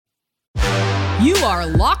You are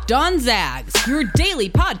Locked On Zags, your daily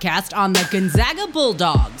podcast on the Gonzaga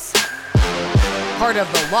Bulldogs. Part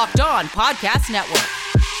of the Locked On Podcast Network.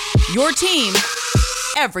 Your team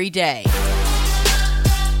every day.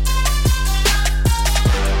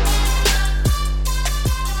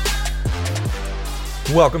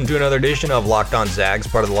 Welcome to another edition of Locked On Zags,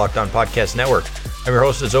 part of the Locked On Podcast Network. I'm your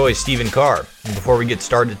host, as always, Stephen Carr. And before we get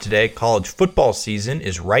started today, college football season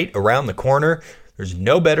is right around the corner. There's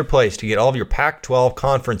no better place to get all of your Pac-12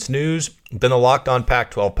 conference news than the Locked On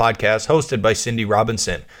Pac-12 podcast hosted by Cindy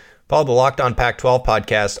Robinson. Follow the Locked On Pac-12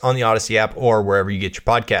 podcast on the Odyssey app or wherever you get your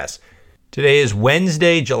podcasts. Today is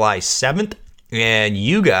Wednesday, July 7th, and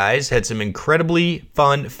you guys had some incredibly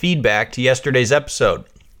fun feedback to yesterday's episode.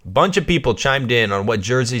 A bunch of people chimed in on what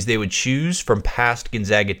jerseys they would choose from past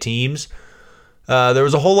Gonzaga teams. There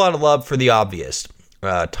was a whole lot of love for the obvious.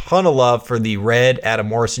 A ton of love for the red Adam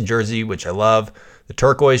Morrison jersey, which I love. The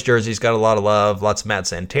turquoise jersey's got a lot of love. Lots of Matt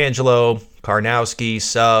Santangelo, Karnowski,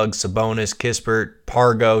 Suggs, Sabonis, Kispert,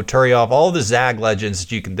 Pargo, Turioff, all the Zag legends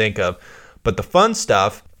that you can think of. But the fun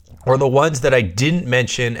stuff are the ones that I didn't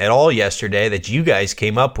mention at all yesterday that you guys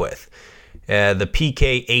came up with. The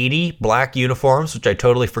PK80 black uniforms, which I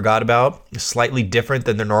totally forgot about. Slightly different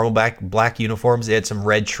than their normal black uniforms. They had some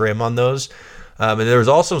red trim on those. And there was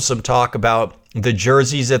also some talk about the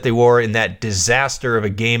jerseys that they wore in that disaster of a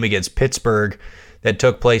game against Pittsburgh that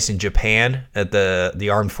took place in Japan at the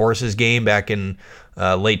Armed Forces game back in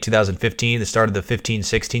late 2015, the start of the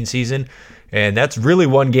 15-16 season. And that's really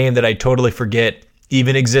one game that I totally forget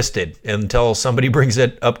even existed until somebody brings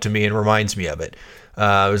it up to me and reminds me of it.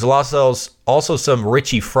 There's also some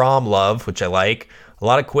Richie Fromm love, which I like. A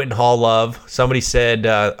lot of Quentin Hall love. Somebody said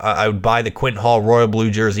I would buy the Quentin Hall royal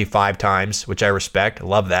blue jersey 5 times, which I respect. I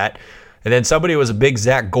love that. And then somebody was a big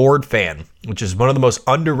Zach Gord fan, which is one of the most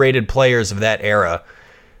underrated players of that era.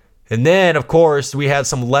 And then, of course, we had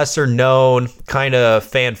some lesser-known kind of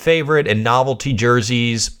fan favorite and novelty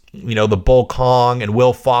jerseys. You know, the Bull Kong and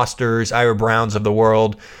Will Foster's, Ira Browns of the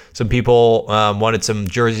world. Some people wanted some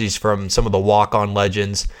jerseys from some of the walk-on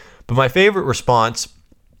legends. But my favorite response,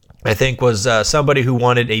 I think, was somebody who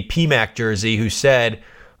wanted a PMAC jersey who said,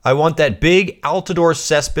 I want that big Altidore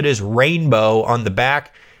Cespedes rainbow on the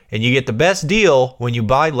back, and you get the best deal when you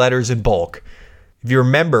buy letters in bulk. If you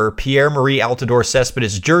remember, Pierre-Marie Altidore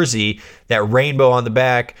Cespedes' jersey, that rainbow on the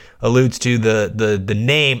back alludes to the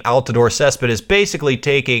name Altidore Cespedes basically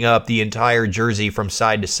taking up the entire jersey from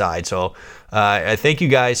side to side. So I thank you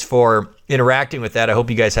guys for interacting with that. I hope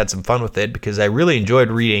you guys had some fun with it because I really enjoyed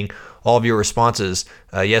reading all of your responses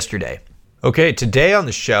yesterday. Okay, today on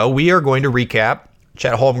the show, we are going to recap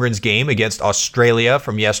Chet Holmgren's game against Australia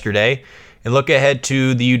from yesterday and look ahead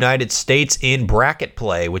to the United States in bracket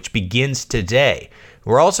play, which begins today.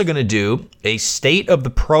 We're also going to do a state of the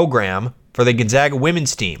program for the Gonzaga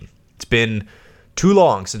women's team. It's been too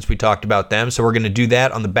long since we talked about them, so we're going to do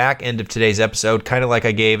that on the back end of today's episode, kind of like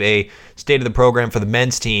I gave a state of the program for the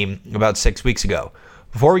men's team about 6 weeks ago.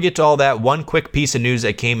 Before we get to all that, one quick piece of news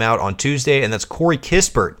that came out on Tuesday, and that's Corey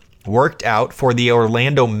Kispert worked out for the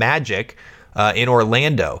Orlando Magic in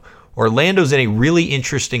Orlando. Orlando's in a really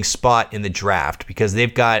interesting spot in the draft because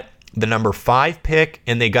they've got the number 5 pick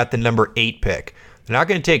and they got the number 8 pick. They're not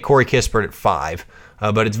going to take Corey Kispert at 5,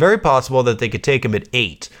 but it's very possible that they could take him at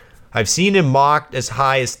 8. I've seen him mocked as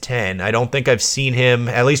high as 10. I don't think I've seen him,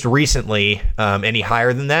 at least recently, any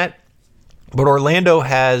higher than that. But Orlando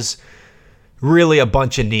has really a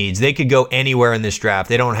bunch of needs. They could go anywhere in this draft.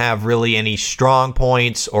 They don't have really any strong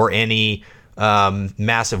points or any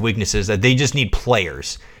massive weaknesses. They just need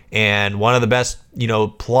players. And one of the best,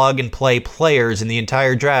 plug-and-play players in the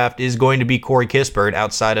entire draft is going to be Corey Kispert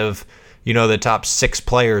outside of, the top 6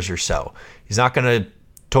 players or so. He's not going to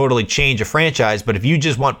totally change a franchise, but if you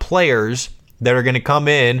just want players that are going to come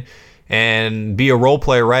in and be a role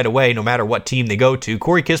player right away, no matter what team they go to,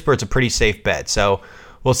 Corey Kispert's a pretty safe bet. So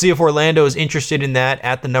we'll see if Orlando is interested in that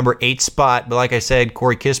at the number 8 spot. But like I said,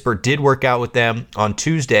 Corey Kispert did work out with them on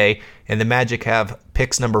Tuesday, and the Magic have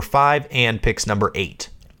picks number 5 and picks number 8.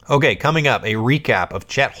 Okay, coming up, a recap of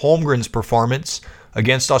Chet Holmgren's performance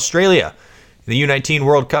against Australia, the U19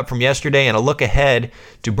 World Cup from yesterday, and a look ahead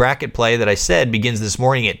to bracket play that I said begins this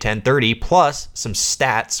morning at 10:30, plus some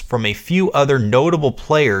stats from a few other notable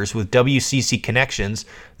players with WCC connections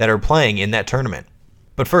that are playing in that tournament.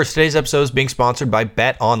 But first, today's episode is being sponsored by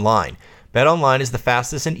BetOnline. BetOnline is the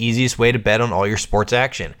fastest and easiest way to bet on all your sports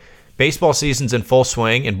action. Baseball season's in full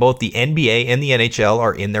swing, and both the NBA and the NHL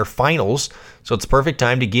are in their finals, so it's the perfect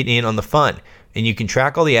time to get in on the fun. And you can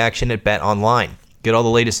track all the action at BetOnline. Get all the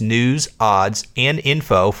latest news, odds, and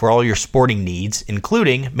info for all your sporting needs,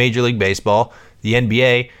 including Major League Baseball, the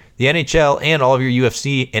NBA, the NHL, and all of your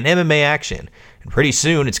UFC and MMA action. And pretty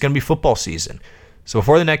soon, it's going to be football season. So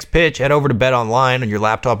before the next pitch, head over to BetOnline on your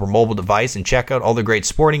laptop or mobile device and check out all the great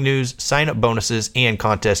sporting news, sign-up bonuses, and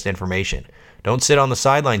contest information. Don't sit on the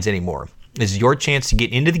sidelines anymore. This is your chance to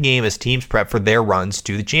get into the game as teams prep for their runs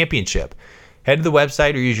to the championship. Head to the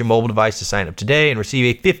website or use your mobile device to sign up today and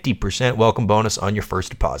receive a 50% welcome bonus on your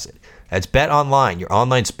first deposit. That's BetOnline, your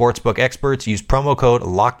online sportsbook experts. Use promo code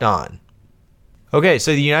LOCKEDON. Okay,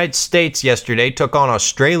 so the United States yesterday took on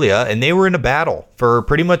Australia, and they were in a battle for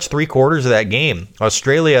pretty much 3/4 of that game.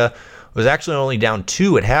 Australia was actually only down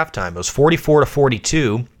 2 at halftime. It was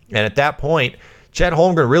 44-42, and at that point, Chet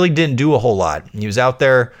Holmgren really didn't do a whole lot. He was out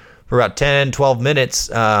there for about 10, 12 minutes,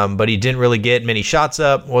 but he didn't really get many shots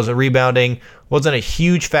up, wasn't rebounding, wasn't a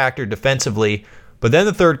huge factor defensively. But then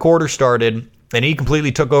the third quarter started, and he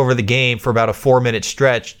completely took over the game for about a 4-minute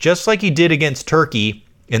stretch, just like he did against Turkey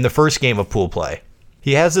in the first game of pool play.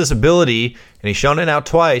 He has this ability, and he's shown it now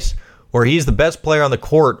twice, where he's the best player on the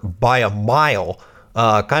court by a mile,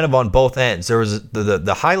 kind of on both ends. There was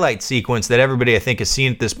the highlight sequence that everybody I think has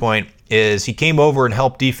seen at this point is he came over and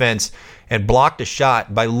helped defense and blocked a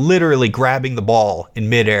shot by literally grabbing the ball in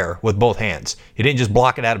midair with both hands. He didn't just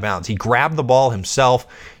block it out of bounds. He grabbed the ball himself,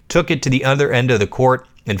 took it to the other end of the court,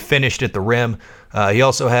 and finished at the rim. He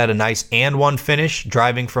also had a nice and one finish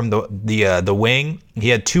driving from the wing. He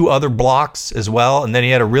had 2 other blocks as well, and then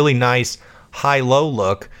he had a really nice high-low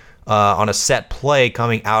look on a set play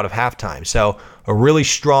coming out of halftime. So a really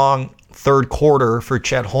strong third quarter for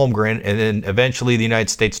Chet Holmgren, and then eventually the United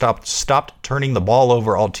States stopped turning the ball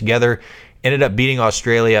over altogether, ended up beating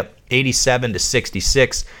Australia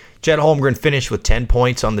 87-66. Chet Holmgren finished with 10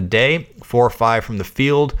 points on the day, 4 of 5 from the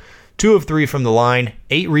field, 2 of 3 from the line,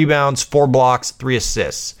 8 rebounds, 4 blocks, 3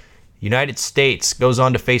 assists. United States goes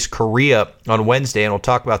on to face Korea on Wednesday, and we'll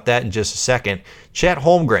talk about that in just a second. Chet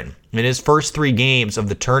Holmgren, in his first 3 games of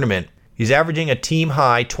the tournament, he's averaging a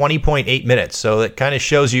team-high 20.8 minutes, so that kind of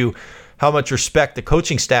shows you how much respect the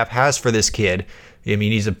coaching staff has for this kid. I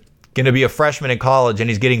mean, he's going to be a freshman in college, and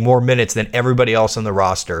he's getting more minutes than everybody else on the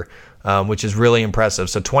roster, which is really impressive.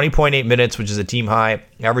 So 20.8 minutes, which is a team high,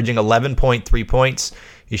 averaging 11.3 points.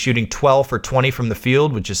 He's shooting 12 for 20 from the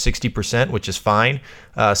field, which is 60%, which is fine.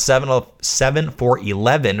 7 for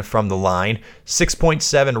 11 from the line,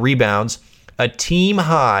 6.7 rebounds, a team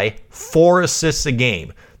high 4 assists a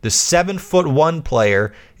game. The 7'1"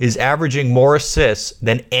 player is averaging more assists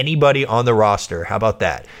than anybody on the roster. How about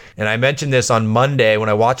that? And I mentioned this on Monday when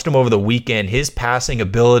I watched him over the weekend. His passing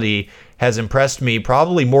ability has impressed me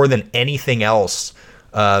probably more than anything else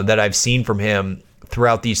that I've seen from him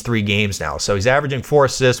throughout these 3 games now. So he's averaging 4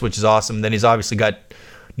 assists, which is awesome. Then he's obviously got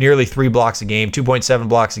nearly 3 blocks a game, 2.7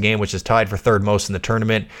 blocks a game, which is tied for third most in the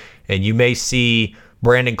tournament. And you may see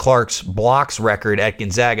Brandon Clark's blocks record at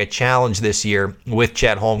Gonzaga challenged this year with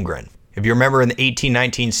Chet Holmgren. If you remember in the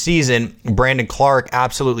 18-19 season, Brandon Clark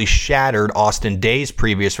absolutely shattered Austin Day's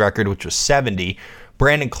previous record, which was 70.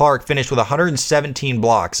 Brandon Clark finished with 117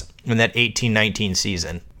 blocks in that 18-19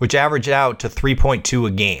 season, which averaged out to 3.2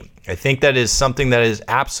 a game. I think that is something that is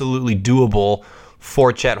absolutely doable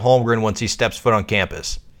for Chet Holmgren once he steps foot on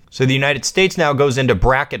campus. So the United States now goes into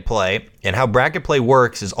bracket play, and how bracket play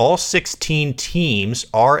works is all 16 teams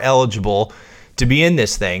are eligible to be in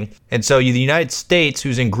this thing. And so the United States,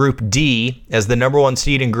 who's in Group D as the number 1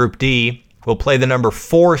 seed in Group D, will play the number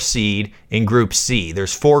 4 seed in Group C.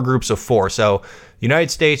 There's 4 groups of 4. So the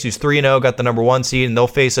United States, who's 3-0, got the number 1 seed, and they'll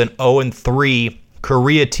face an 0-3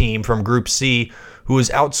 Korea team from Group C, who was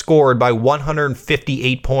outscored by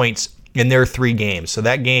 158 points in their 3 games. So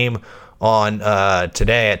that game on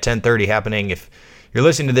today at 10:30 happening. If you're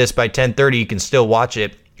listening to this by 10:30, you can still watch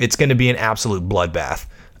it. It's going to be an absolute bloodbath.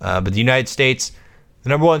 But the United States, the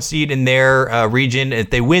number 1 seed in their region,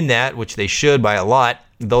 if they win that, which they should by a lot,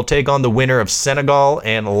 they'll take on the winner of Senegal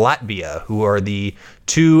and Latvia, who are the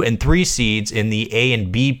 2 and 3 seeds in the A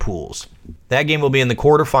and B pools. That game will be in the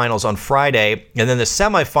quarterfinals on Friday, and then the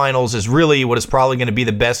semifinals is really what is probably going to be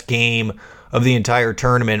the best game of the entire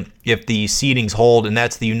tournament if the seedings hold, and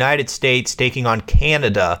that's the United States taking on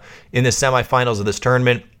Canada in the semifinals of this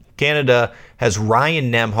tournament. Canada has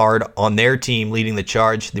Ryan Nembhard on their team leading the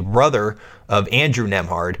charge, the brother of Andrew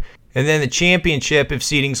Nembhard. And then the championship, if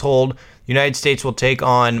seedings hold, the United States will take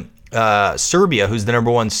on Serbia, who's the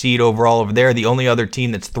number 1 seed overall over there, the only other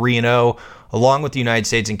team that's 3-0, along with the United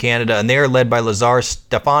States and Canada, and they are led by Lazar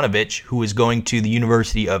Stefanovic, who is going to the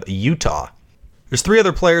University of Utah. There's 3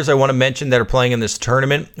 other players I want to mention that are playing in this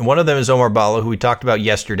tournament. One of them is Omar Ballo, who we talked about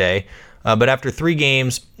yesterday. But after 3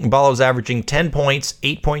 games, Ballo's averaging 10 points,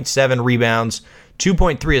 8.7 rebounds,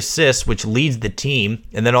 2.3 assists, which leads the team,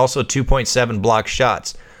 and then also 2.7 block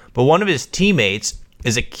shots. But one of his teammates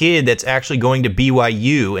is a kid that's actually going to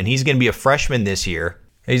BYU, and he's going to be a freshman this year.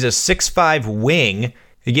 He's a 6'5" wing.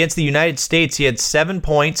 Against the United States, he had 7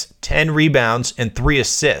 points, 10 rebounds, and 3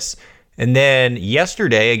 assists. And then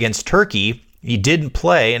yesterday against Turkey, he didn't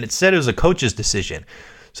play, and it said it was a coach's decision.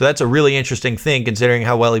 So that's a really interesting thing considering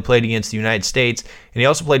how well he played against the United States. And he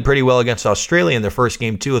also played pretty well against Australia in their first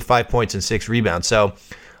game too, with 5 points and 6 rebounds. So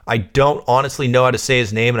I don't honestly know how to say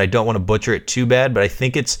his name, and I don't want to butcher it too bad, but I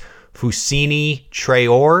think it's Fousseyni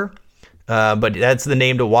Traore. But that's the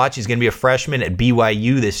name to watch. He's going to be a freshman at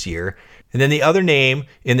BYU this year. And then the other name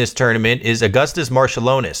in this tournament is Augustus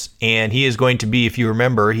Marciulionis. And he is going to be, if you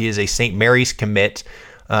remember, he is a St. Mary's commit.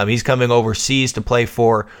 He's coming overseas to play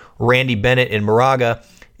for Randy Bennett in Moraga.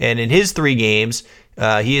 And in his 3 games,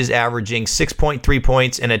 he is averaging 6.3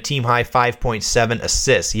 points and a team-high 5.7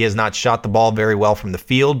 assists. He has not shot the ball very well from the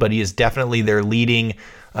field, but he is definitely their leading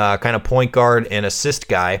kind of point guard and assist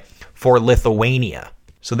guy for Lithuania.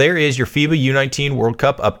 So there is your FIBA U19 World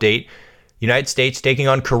Cup update. United States taking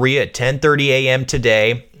on Korea at 10:30 a.m.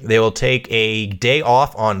 today. They will take a day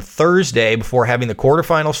off on Thursday before having the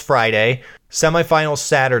quarterfinals Friday, semifinals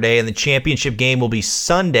Saturday, and the championship game will be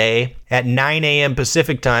Sunday at 9 a.m.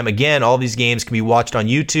 Pacific time. Again, all these games can be watched on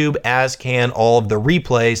YouTube, as can all of the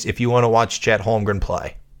replays if you want to watch Chet Holmgren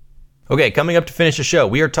play. Okay, coming up to finish the show,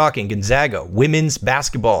 we are talking Gonzaga women's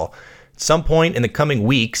basketball. At some point in the coming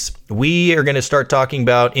weeks, we are going to start talking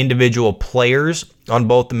about individual players on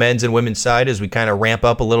both the men's and women's side as we kind of ramp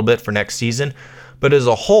up a little bit for next season. But as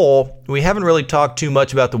a whole, we haven't really talked too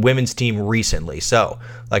much about the women's team recently. So,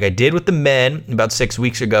 like I did with the men about 6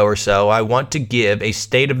 weeks ago or so, I want to give a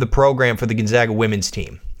state of the program for the Gonzaga women's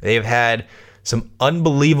team. They have had some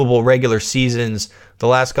unbelievable regular seasons the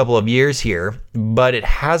last couple of years here, but it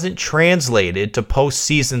hasn't translated to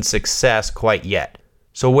postseason success quite yet.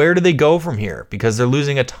 So where do they go from here? Because they're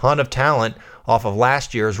losing a ton of talent off of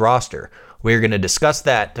last year's roster. We're going to discuss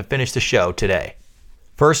that to finish the show today.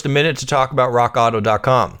 First, a minute to talk about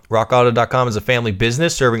RockAuto.com. RockAuto.com is a family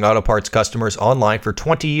business serving auto parts customers online for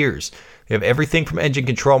 20 years. They have everything from engine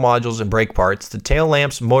control modules and brake parts to tail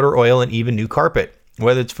lamps, motor oil, and even new carpet.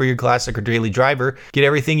 Whether it's for your classic or daily driver, get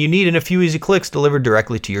everything you need in a few easy clicks delivered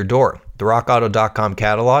directly to your door. The RockAuto.com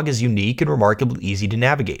catalog is unique and remarkably easy to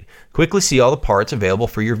navigate. Quickly see all the parts available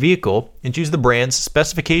for your vehicle and choose the brands,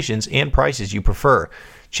 specifications, and prices you prefer.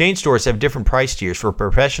 Chain stores have different price tiers for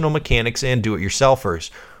professional mechanics and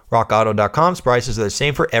do-it-yourselfers. RockAuto.com's prices are the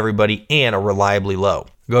same for everybody and are reliably low.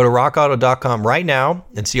 Go to RockAuto.com right now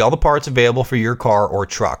and see all the parts available for your car or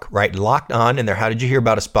truck. Write Locked On in their How Did You Hear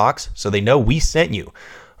About Us box so they know we sent you.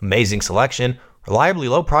 Amazing selection, reliably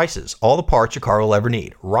low prices, all the parts your car will ever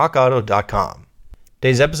need. RockAuto.com.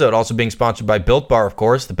 Today's episode also being sponsored by Built Bar, of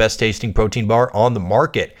course, the best tasting protein bar on the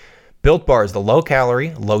market. Built Bar is the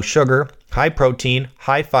low-calorie, low-sugar, high-protein,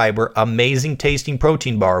 high-fiber, amazing tasting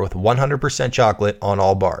protein bar with 100% chocolate on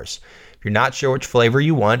all bars. If you're not sure which flavor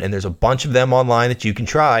you want, and there's a bunch of them online that you can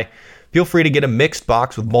try, feel free to get a mixed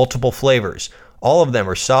box with multiple flavors. All of them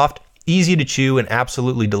are soft, easy to chew, and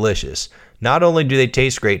absolutely delicious. Not only do they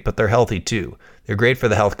taste great, but they're healthy too. They're great for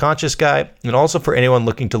the health-conscious guy, and also for anyone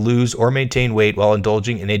looking to lose or maintain weight while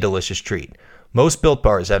indulging in a delicious treat. Most Built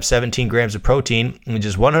Bars have 17 grams of protein and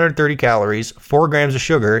just 130 calories, 4 grams of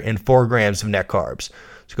sugar, and 4 grams of net carbs.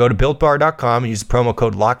 So go to BuiltBar.com and use the promo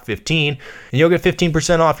code LOCK15, and you'll get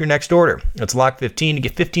 15% off your next order. That's LOCK15 to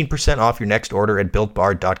get 15% off your next order at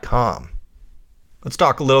BuiltBar.com. Let's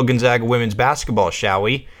talk a little Gonzaga women's basketball, shall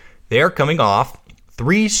we? They are coming off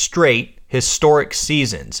 3 straight historic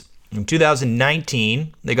seasons. In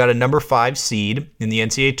 2019, they got a number 5 seed in the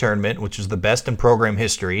NCAA tournament, which was the best in program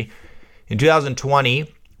history. In 2020,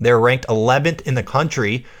 they were ranked 11th in the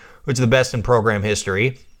country, which is the best in program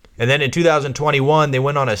history. And then in 2021, they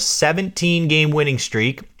went on a 17-game winning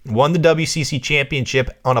streak, won the WCC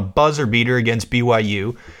championship on a buzzer beater against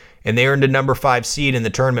BYU, and they earned a number 5 seed in the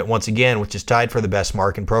tournament once again, which is tied for the best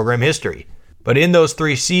mark in program history. But in those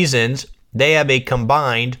 3 seasons, they have a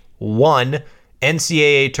combined 1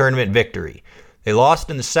 NCAA tournament victory. They lost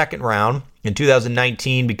in the second round in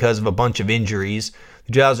 2019 because of a bunch of injuries.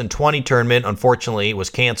 The 2020 tournament, unfortunately, was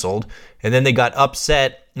canceled, and then they got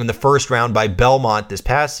upset in the first round by Belmont this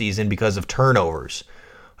past season because of turnovers.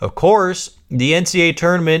 Of course, the NCAA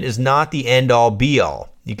tournament is not the end-all, be-all.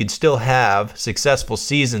 You can still have successful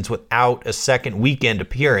seasons without a second weekend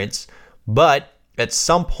appearance, but at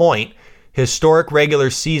some point, historic regular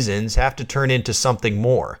seasons have to turn into something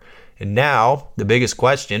more. And now, the biggest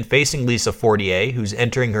question facing Lisa Fortier, who's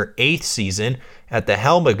entering her 8th season at the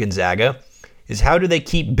helm of Gonzaga, is how do they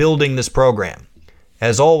keep building this program?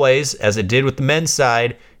 As always, as it did with the men's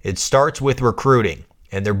side, it starts with recruiting.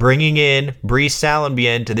 And they're bringing in Bree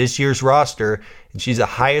Salenbien to this year's roster, and she's the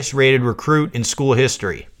highest rated recruit in school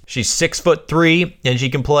history. She's 6'3", and she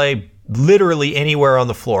can play literally anywhere on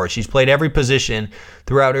the floor. She's played every position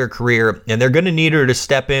throughout her career, and they're going to need her to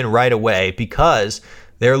step in right away because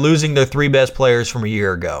they're losing their 3 best players from a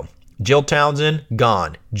year ago. Jill Townsend,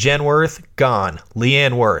 gone. Jen Worth, gone.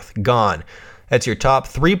 Leanne Worth, gone. That's your top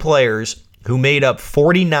 3 players who made up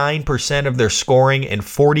 49% of their scoring and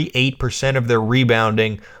 48% of their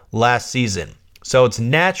rebounding last season. So it's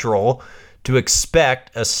natural to expect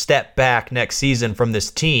a step back next season from this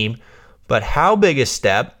team, but how big a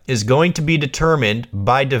step is going to be determined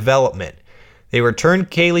by development. They returned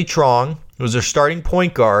Kaylee Trong, who was their starting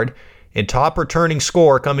point guard and top returning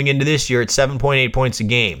scorer coming into this year at 7.8 points a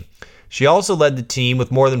game. She also led the team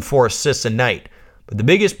with more than 4 assists a night. But the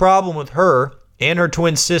biggest problem with her and her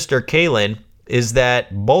twin sister, Kaylin, is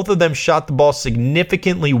that both of them shot the ball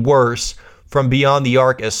significantly worse from beyond the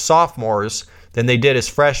arc as sophomores than they did as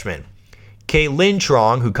freshmen. Kaylin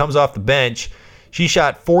Trong, who comes off the bench, she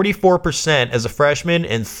shot 44% as a freshman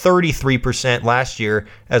and 33% last year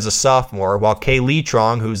as a sophomore, while Kaylee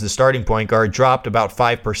Trong, who's the starting point guard, dropped about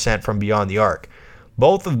 5% from beyond the arc.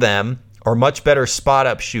 Both of them are much better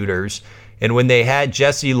spot-up shooters, and when they had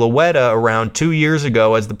Jessie Luetta around 2 years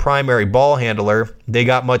ago as the primary ball handler, they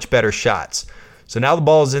got much better shots. So now the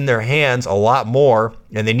ball is in their hands a lot more,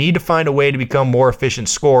 and they need to find a way to become more efficient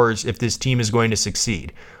scorers if this team is going to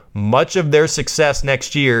succeed. Much of their success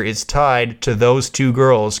next year is tied to those 2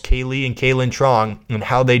 girls, Kaylee and Kaylin Trong, and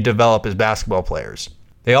how they develop as basketball players.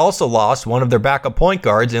 They also lost one of their backup point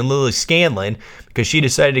guards in Lily Scanlon because she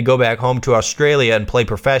decided to go back home to Australia and play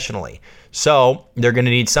professionally. So they're going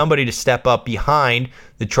to need somebody to step up behind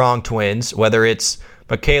the Trong twins, whether it's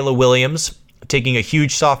Michaela Williams taking a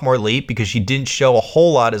huge sophomore leap because she didn't show a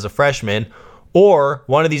whole lot as a freshman, or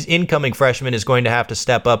one of these incoming freshmen is going to have to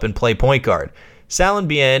step up and play point guard.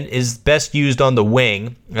 Salenbien is best used on the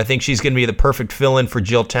wing. I think she's going to be the perfect fill-in for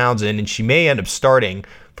Jill Townsend, and she may end up starting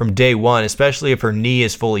from day one, especially if her knee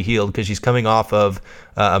is fully healed because she's coming off of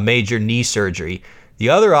a major knee surgery. The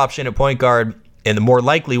other option at point guard, and the more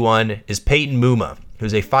likely one, is Peyton Muma,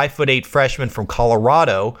 who's a 5'8" freshman from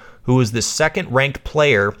Colorado who is the second-ranked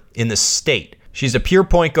player in the state. She's a pure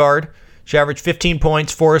point guard. She averaged 15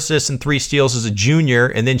 points, 4 assists, and 3 steals as a junior,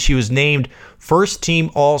 and then she was named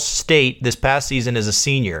first-team All-State this past season as a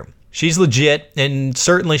senior. She's legit, and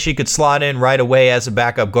certainly she could slot in right away as a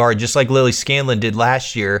backup guard, just like Lily Scanlon did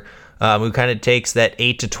last year, who kind of takes that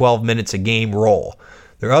 8 to 12 minutes a game role.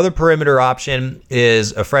 Their other perimeter option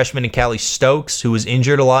is a freshman in Callie Stokes, who was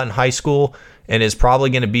injured a lot in high school and is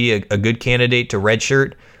probably going to be a good candidate to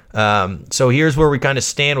redshirt. So here's where we kind of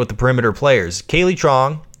stand with the perimeter players. Kaylee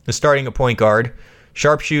Trong is starting at point guard.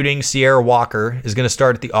 Sharpshooting Sierra Walker is going to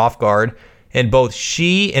start at the off guard. And both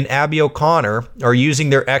she and Abby O'Connor are using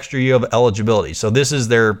their extra year of eligibility. So this is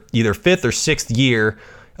their either 5th or 6th year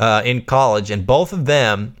in college, and both of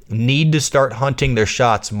them need to start hunting their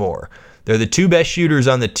shots more. They're the 2 best shooters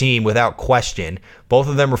on the team without question. Both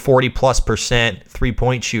of them are 40+%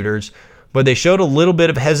 three-point shooters, but they showed a little bit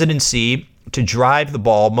of hesitancy to drive the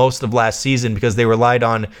ball most of last season because they relied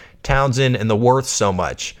on Townsend and the Worth so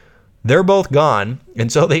much. They're both gone,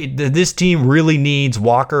 and so this team really needs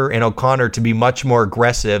Walker and O'Connor to be much more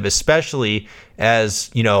aggressive, especially as,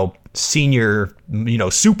 senior,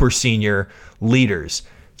 super senior leaders.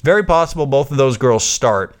 It's very possible both of those girls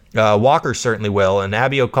start. Walker certainly will, and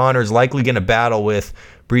Abby O'Connor is likely going to battle with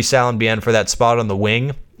Bree Salenbien for that spot on the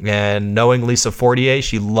wing. And knowing Lisa Fortier,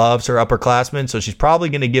 she loves her upperclassmen, so she's probably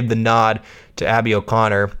going to give the nod to Abby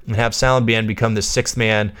O'Connor and have Salenbien become the 6th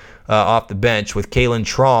man off the bench, with Kaylin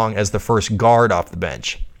Trong as the first guard off the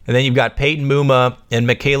bench. And then you've got Peyton Muma and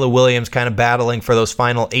Michaela Williams kind of battling for those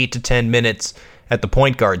final 8 to 10 minutes at the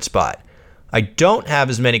point guard spot. I don't have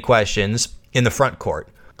as many questions in the front court.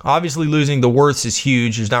 Obviously, losing the Worths is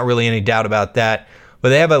huge. There's not really any doubt about that. But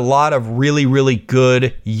they have a lot of really, really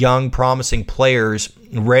good, young, promising players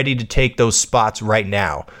ready to take those spots right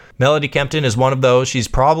now. Melody Kempton is one of those. She's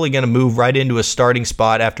probably going to move right into a starting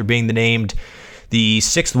spot after being named the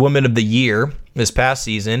 6th Woman of the Year this past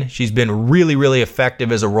season. She's been really, really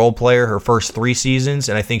effective as a role player her first 3 seasons,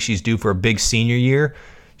 and I think she's due for a big senior year.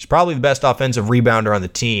 She's probably the best offensive rebounder on the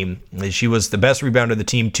team. She was the best rebounder of the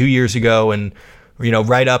team 2 years ago, and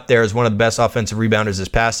right up there as one of the best offensive rebounders this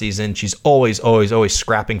past season. She's always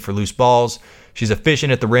scrapping for loose balls. She's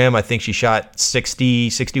efficient at the rim. I think she shot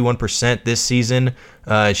 61% this season.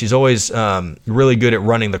 She's always really good at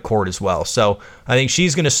running the court as well. So I think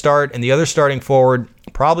she's going to start, and the other starting forward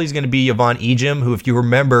probably is going to be Yvonne Ejim, who, if you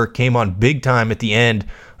remember, came on big time at the end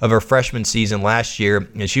of her freshman season last year,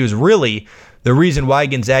 and she was really the reason why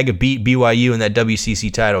Gonzaga beat BYU in that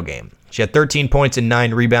WCC title game. She had 13 points and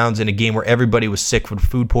 9 rebounds in a game where everybody was sick with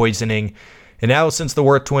food poisoning. And now since the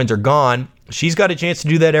Worth twins are gone, she's got a chance to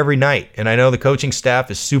do that every night. And I know the coaching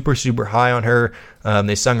staff is super, super high on her.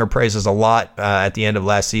 They sung her praises a lot at the end of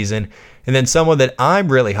last season. And then someone that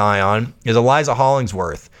I'm really high on is Eliza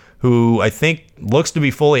Hollingsworth, who I think looks to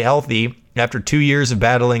be fully healthy after 2 years of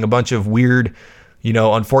battling a bunch of weird,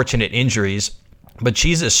 unfortunate injuries. But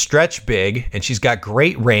she's a stretch big, and she's got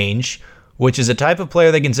great range, which is a type of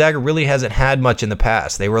player that Gonzaga really hasn't had much in the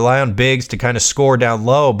past. They rely on bigs to kind of score down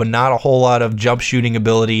low, but not a whole lot of jump shooting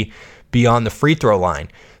ability beyond the free throw line.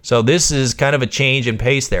 So this is kind of a change in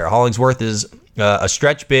pace there. Hollingsworth is a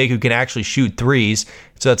stretch big who can actually shoot threes,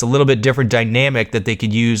 so that's a little bit different dynamic that they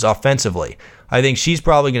could use offensively. I think she's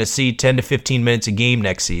probably going to see 10 to 15 minutes a game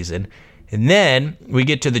next season. And then we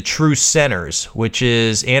get to the true centers, which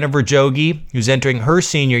is Anna Verjogi, who's entering her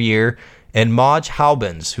senior year, and Maj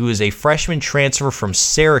Halbens, who is a freshman transfer from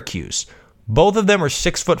Syracuse. Both of them are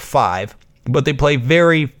 6'5", but they play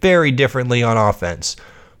very, very differently on offense.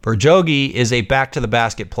 Verjogi is a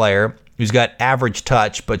back-to-the-basket player who's got average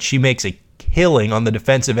touch, but she makes a killing on the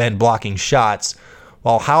defensive end blocking shots,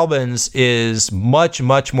 while Halbens is much,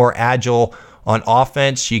 much more agile on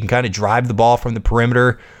offense. She can kind of drive the ball from the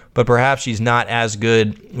perimeter, but perhaps she's not as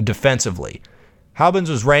good defensively. Halbens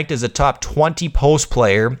was ranked as a top 20 post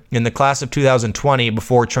player in the class of 2020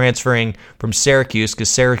 before transferring from Syracuse, because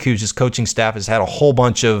Syracuse's coaching staff has had a whole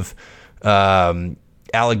bunch of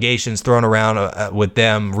allegations thrown around with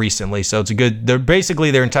them recently. So it's a good,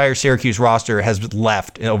 basically their entire Syracuse roster has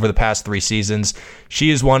left over the past 3 seasons. She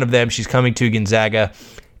is one of them. She's coming to Gonzaga,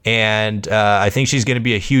 and I think she's going to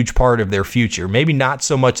be a huge part of their future. Maybe not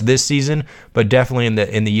so much this season, but definitely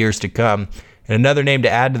in the years to come. And another name to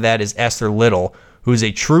add to that is Esther Little, who is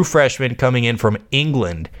a true freshman coming in from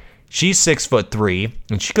England. She's 6'3",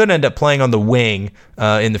 and she could end up playing on the wing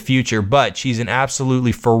in the future, but she's an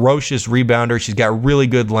absolutely ferocious rebounder. She's got really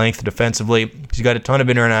good length defensively. She's got a ton of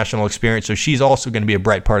international experience, so she's also going to be a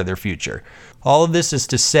bright part of their future. All of this is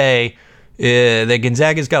to say that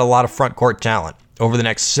Gonzaga's got a lot of front court talent over the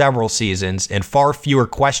next several seasons, and far fewer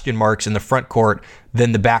question marks in the front court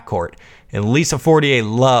than the back court. And Lisa Fortier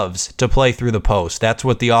loves to play through the post. That's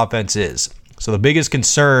what the offense is. So the biggest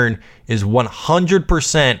concern is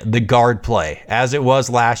 100% the guard play, as it was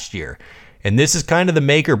last year. And this is kind of the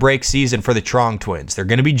make or break season for the Trong twins. They're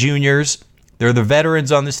going to be juniors. They're the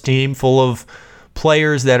veterans on this team, full of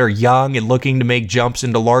players that are young and looking to make jumps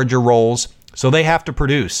into larger roles. So they have to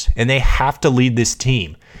produce, and they have to lead this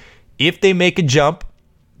team. If they make a jump,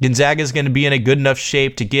 Gonzaga is going to be in a good enough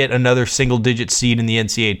shape to get another single-digit seed in the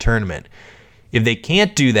NCAA tournament. If they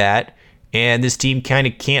can't do that, and this team kind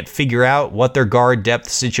of can't figure out what their guard depth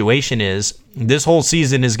situation is, this whole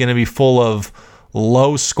season is going to be full of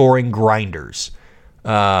low-scoring grinders.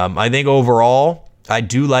 I think overall, I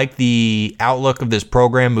do like the outlook of this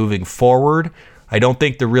program moving forward. I don't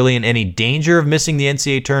think they're really in any danger of missing the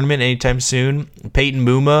NCAA tournament anytime soon. Peyton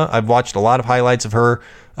Muma, I've watched a lot of highlights of her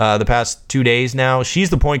the past 2 days now. She's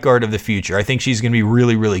the point guard of the future. I think she's going to be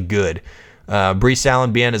really, really good. Breece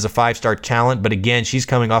Allen-Bien is a 5-star talent, but again, she's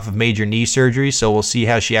coming off of major knee surgery, so we'll see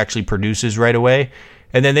how she actually produces right away.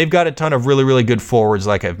 And then they've got a ton of really, really good forwards,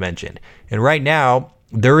 like I've mentioned. And right now,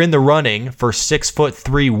 they're in the running for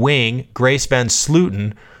 6'3" wing Grace Van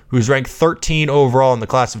Slooten, who's ranked 13 overall in the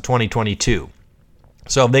class of 2022.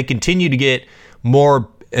 So if they continue to get more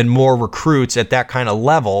and more recruits at that kind of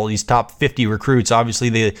level, these top 50 recruits, obviously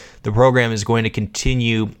the program is going to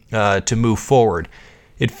continue to move forward.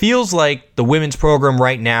 It feels like the women's program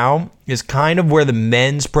right now is kind of where the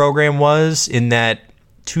men's program was in that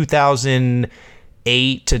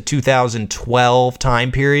 2008 to 2012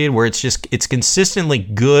 time period, where it's consistently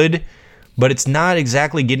good, but it's not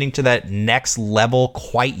exactly getting to that next level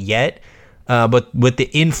quite yet. But with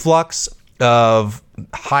the influx of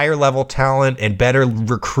higher level talent and better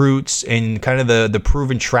recruits and kind of the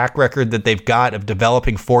proven track record that they've got of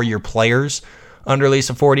developing 4-year players under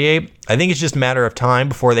Lisa Fortier, I think it's just a matter of time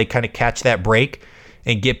before they kind of catch that break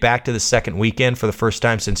and get back to the second weekend for the first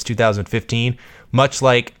time since 2015, much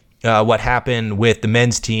like what happened with the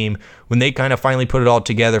men's team when they kind of finally put it all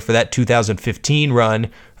together for that 2015 run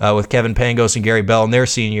with Kevin Pangos and Gary Bell in their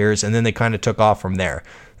seniors, and then they kind of took off from there.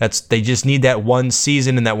 They just need that one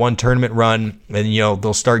season and that one tournament run, and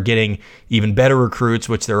they'll start getting even better recruits,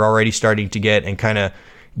 which they're already starting to get, and kind of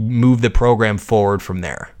move the program forward from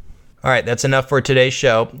there. All right, that's enough for today's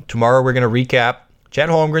show. Tomorrow we're going to recap Chet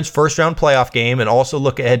Holmgren's first-round playoff game and also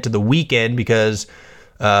look ahead to the weekend because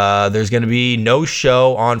there's going to be no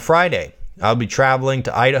show on Friday. I'll be traveling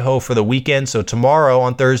to Idaho for the weekend, so tomorrow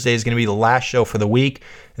on Thursday is going to be the last show for the week,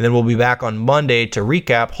 and then we'll be back on Monday to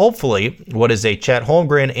recap, hopefully, what is a Chet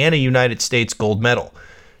Holmgren and a United States gold medal.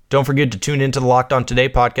 Don't forget to tune into the Locked On Today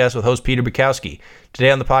podcast with host Peter Bukowski.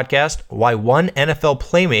 Today on the podcast, why one NFL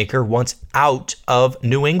playmaker wants out of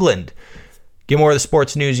New England. Get more of the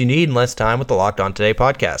sports news you need in less time with the Locked On Today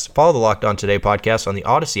podcast. Follow the Locked On Today podcast on the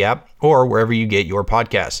Odyssey app or wherever you get your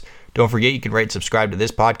podcasts. Don't forget you can rate and subscribe to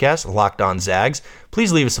this podcast, Locked On Zags.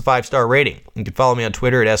 Please leave us a 5-star rating. You can follow me on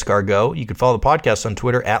Twitter at @escargo. You can follow the podcast on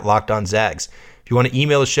Twitter at Locked On Zags. If you want to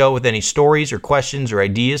email the show with any stories or questions or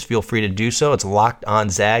ideas, feel free to do so. It's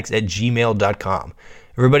lockedonzags@gmail.com.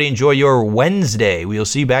 Everybody enjoy your Wednesday. We'll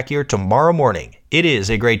see you back here tomorrow morning. It is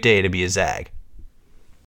a great day to be a Zag.